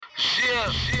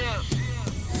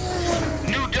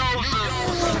Mandosa,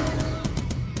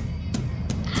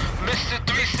 Mr.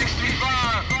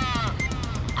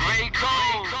 365, Great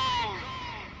Code.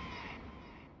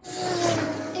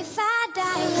 If I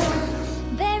die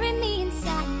young, bury me in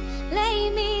satin, lay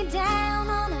me down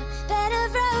on a bed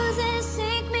of roses,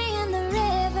 sink me in the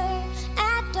river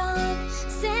at dawn,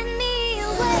 send me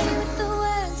away with the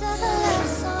words of a love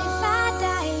song. If I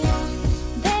die young,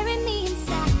 bury me in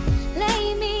satin,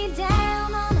 lay me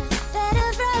down on a bed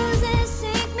of roses,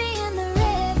 sink me in the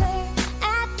river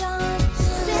at dawn,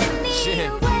 send me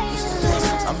away with the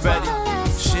words of a love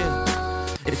song.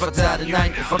 If I die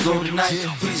tonight, if I go tonight,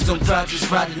 please don't cry, just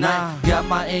ride tonight. Got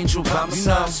my angel by my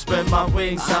side, spread my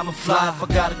wings, I'ma fly. If I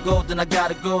gotta go, then I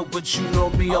gotta go. But you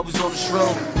know me, always on the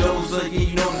stroll. Those are, yeah,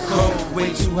 you know the code.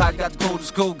 Way too high, got the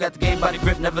coldest cold. Got the game by the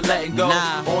grip, never letting go.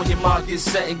 On your mark, get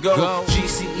set and go.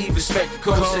 GCE, respect the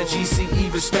code. Said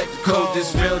GCE, respect the code.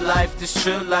 This real life, this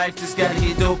chill life. This gotta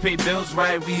get dough, pay bills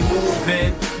right, we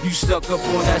moving. You stuck up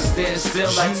on that standstill.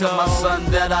 I tell my son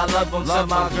that I love him. Tell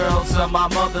my girl, tell my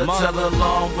mother, tell her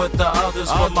along with the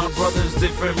others. For my brothers,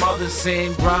 different mothers,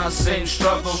 same grind, same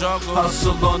struggle.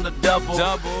 Hustle on the double,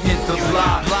 hit the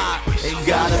block. Ain't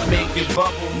gotta make it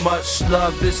bubble. Much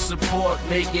love is support.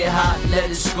 Make it hot,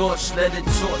 let it scorch, let it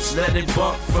torch, let it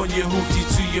bump. From your hoopty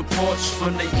to your porch,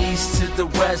 from the east to the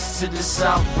west to the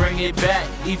south, bring it back.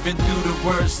 Even through the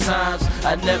worst times,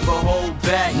 I never hold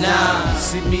back. Nah,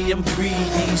 see me, I'm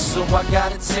greedy, so I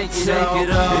gotta take it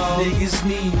up. If niggas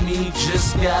need me,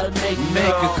 just gotta make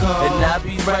it come. And I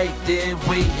be right there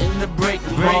waiting to break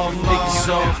them off. Niggas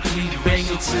off, keep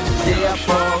banging till the day I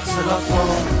fall, till I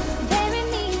fall. Bury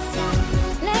me in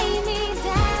satin, lay me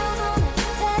down on a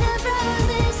bed of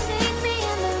roses, sink me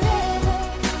in the river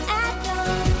at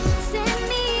dawn, send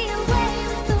me away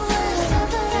with the words of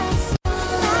a love song.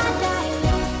 If I die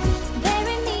young,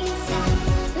 bury me in satin,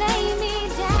 lay me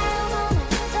down on a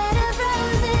bed of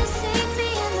roses, sink me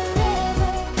in the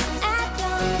river at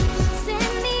dawn,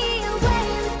 send me away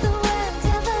with the words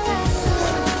of a love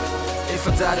song. If I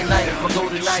die tonight, if I go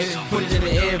tonight, put it in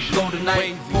the air, blow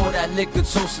tonight. Pour that liquor,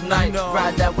 toast tonight.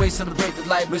 Ride that way, celebrate the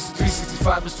light. Mr.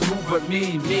 365, Mr. Who but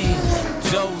me,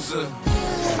 Doza.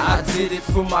 I did it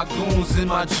for my goons and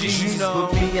my G's.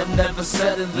 But me, I'm never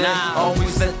settling.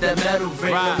 Always let that metal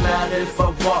ring. No matter if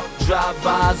I walk,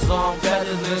 drive-bys, or I'm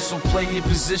peddling. So play your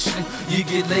position, you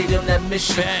get laid on that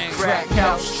mission. Crack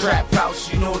house, trap house,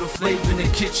 you know the flavor in the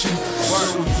kitchen.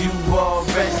 So you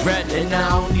already, and I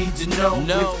don't need to know.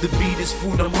 If the beat is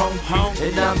food, I'm hungry,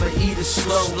 and I'ma eat it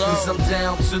slow. Cause I'm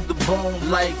down to the bone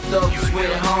like thugs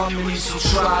with harmony. So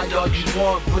try all you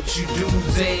want, but you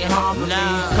dudes ain't harmony.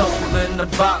 Couple in the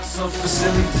box of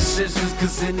silly decisions,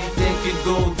 cause anything can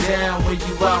go down when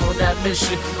you out on that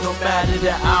mission. No matter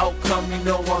the outcome, you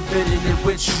know I'm bidding it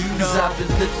with you. Cause I've been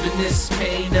living this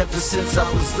pain ever since I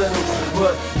was little.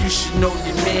 But you should know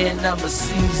your man, I'ma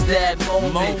seize that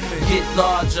moment. Get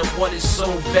large, I want it so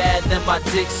bad that my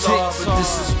dick's off. But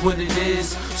this is what it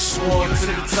is, sworn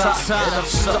to the top. And I'm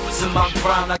stuck to my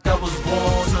grind like I was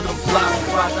born on the block,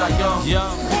 if I die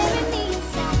young. Bury